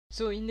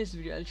So in this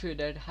video I'll show you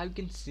that how you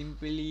can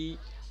simply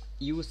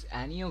use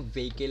any of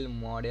vehicle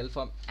model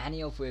from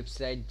any of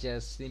website,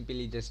 just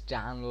simply just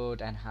download,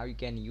 and how you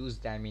can use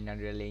them in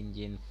Unreal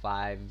Engine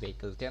 5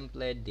 vehicle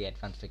template, the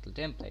advanced vehicle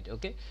template.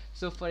 Okay,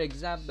 so for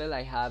example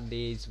I have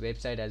this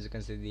website, as you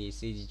can see, the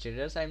CG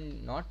traders.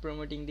 I'm not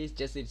promoting this,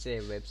 just it's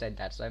a website,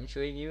 that's why I'm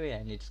showing you,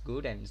 and it's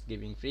good and it's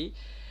giving free.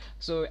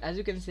 So as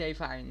you can see, I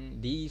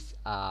find these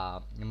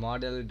Mustang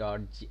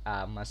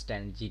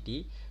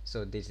GT.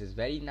 So this is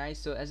very nice.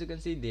 So as you can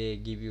see, they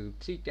give you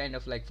three kind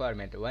of like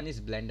format. One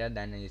is Blender,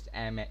 then is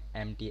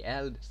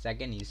MTL,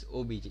 second is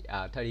OBJ,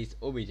 third is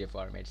OBJ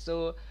format.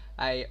 So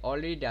I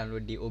already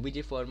download the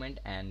OBJ format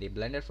and the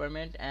Blender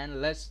format,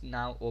 and let's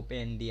now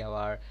open the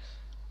our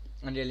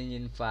Unreal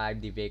Engine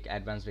 5 the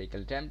advanced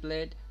vehicle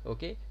template.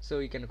 Okay, so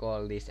you can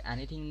call this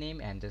anything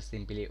name and just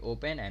simply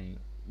open, and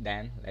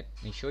then let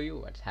me show you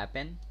what's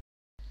happened.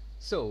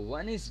 So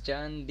one is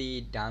done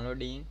the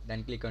downloading,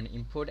 then click on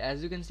import.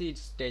 As you can see,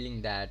 it's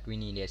telling that we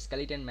need a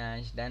skeleton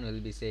mesh, then will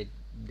be said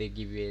they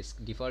give you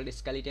a default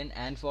skeleton,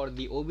 and for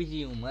the OBJ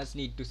you must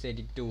need to set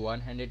it to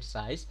 100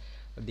 size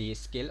the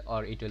scale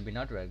or it will be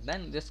not work.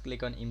 Then just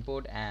click on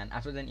import, and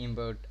after then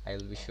import I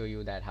will show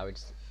you that how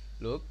it's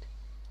looked.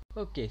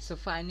 Okay, so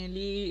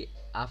finally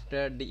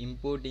after the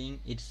importing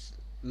it's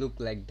look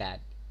like that,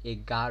 a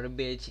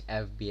garbage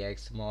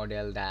FBX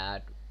model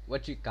that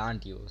what you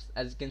can't use.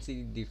 As you can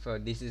see,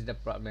 this is the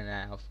problem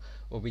of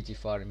OBJ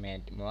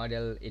format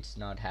model. It's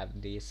not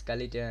have the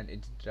skeleton,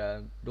 it's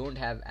don't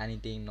have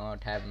anything,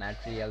 not have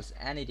materials,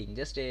 anything,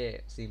 just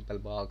a simple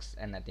box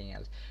and nothing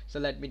else. So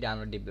let me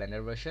download the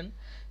Blender version.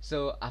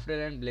 So after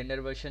that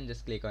Blender version,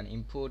 just click on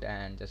import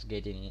and just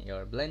get in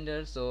your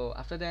Blender. So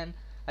after then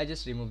I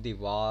just remove the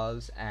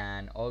walls,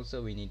 and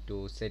also we need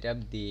to set up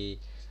the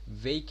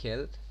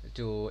vehicle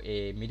to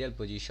a middle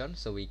position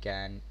so we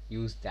can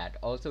use that.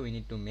 Also we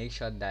need to make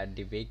sure that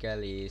the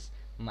vehicle is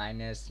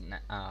minus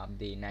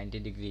the 90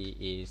 degree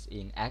is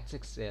in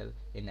axle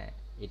in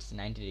it's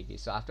 90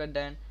 degrees. So after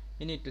that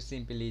you need to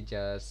simply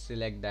just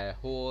select the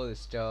whole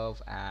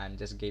stuff and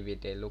just give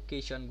it a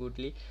location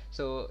goodly.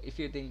 So if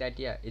you think that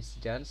yeah it's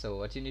done, so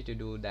what you need to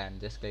do, then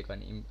just click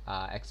on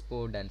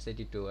export and set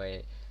it to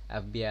a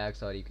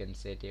FBX, or you can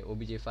set a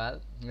OBJ file,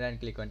 then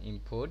click on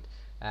import,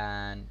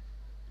 and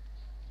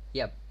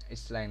yep,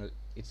 it's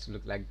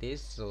look like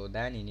this. So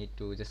then you need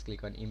to just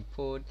click on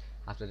import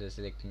after the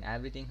selecting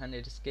everything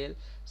 100 scale.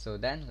 So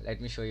then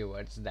let me show you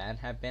what's then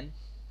happen.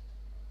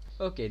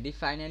 Okay, the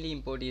finally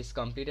import is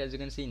complete. As you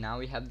can see, now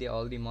we have the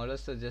all the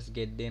models, so just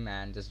get them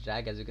and just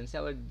drag. As you can see,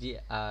 our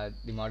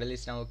the model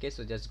is now okay.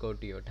 So just go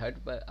to your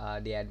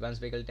the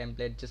advanced vehicle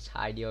template, just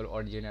hide your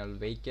original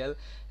vehicle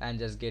and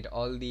just get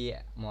all the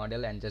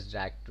model and just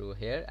drag through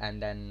here,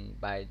 and then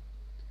by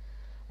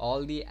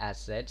all the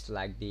assets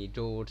like the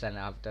doors, and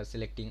after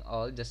selecting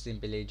all, just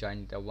simply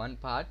join the one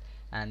part.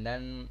 And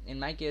then in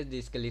my case the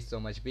scale is so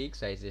much big,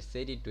 so I just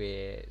set it to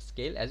a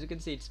scale. As you can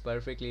see, it's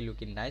perfectly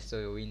looking nice.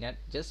 So we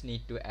just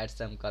need to add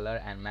some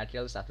color and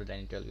materials. After that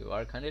it will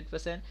work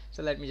 100%.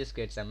 So let me just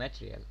create some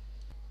material.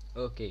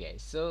 Okay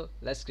guys, so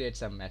let's create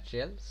some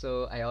material.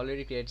 So I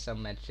already create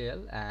some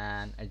material,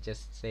 and I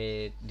just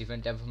say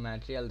different type of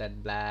material,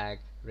 that black,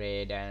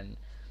 red and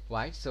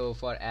white. So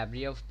for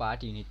every of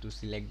part you need to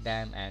select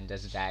them and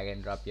just drag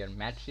and drop your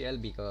material,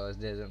 because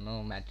there's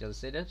no material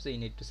setup, so you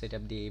need to set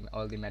up the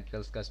all the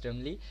materials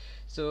customly.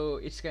 So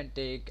it can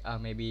take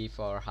maybe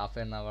for half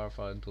an hour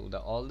for do the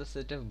all the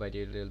setup, but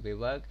it will be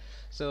work.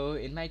 So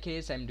in my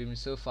case I'm doing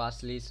so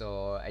fastly,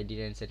 so I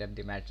didn't set up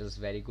the materials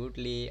very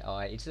goodly.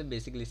 It's a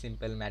basically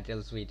simple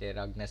materials with a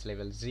ruggedness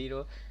level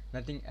 0,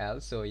 nothing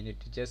else. So you need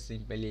to just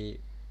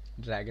simply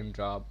drag and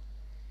drop,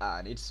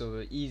 and it's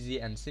so easy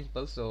and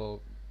simple.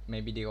 So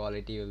maybe the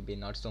quality will be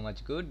not so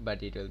much good,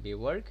 but it will be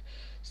work.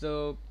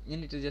 So you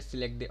need to just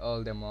select the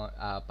all the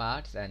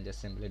parts and just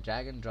simply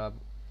drag and drop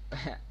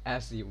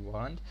as you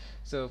want.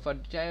 So for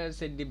I will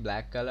set the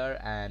black color,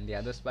 and the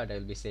other part I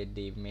will be set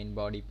the main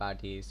body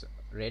part is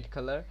red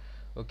color.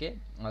 Okay,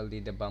 all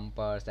the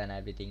bumpers and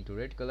everything to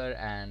red color,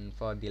 and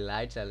for the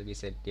lights I will be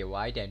set the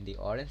white and the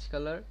orange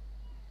color,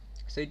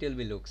 so it will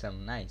be look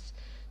some nice.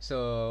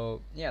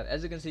 So yeah,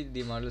 as you can see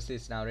the model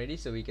is now ready,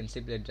 so we can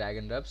simply drag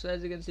and drop. So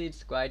as you can see,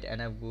 it's quite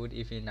enough good.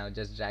 If we now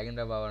just drag and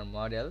drop our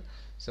model,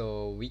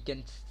 so we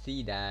can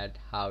see that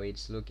how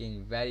it's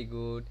looking very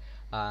good.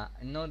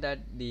 Know that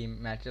the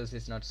materials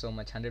is not so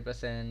much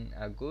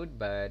 100% good,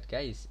 but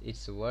guys,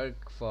 it's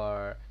work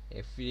for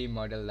a free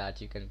model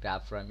that you can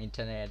grab from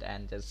internet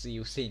and just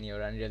use in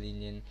your Unreal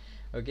Engine,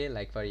 okay,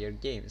 like for your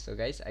game. So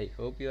guys, I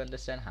hope you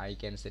understand how you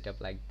can set up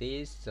like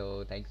this.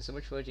 So thank you so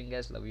much for watching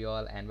guys, love you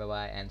all, and bye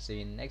bye, and see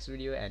you in next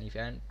video.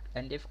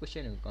 And if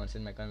question you can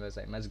send my converse,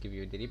 I must give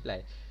you the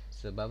reply.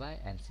 So bye bye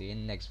and see you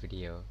in next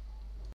video.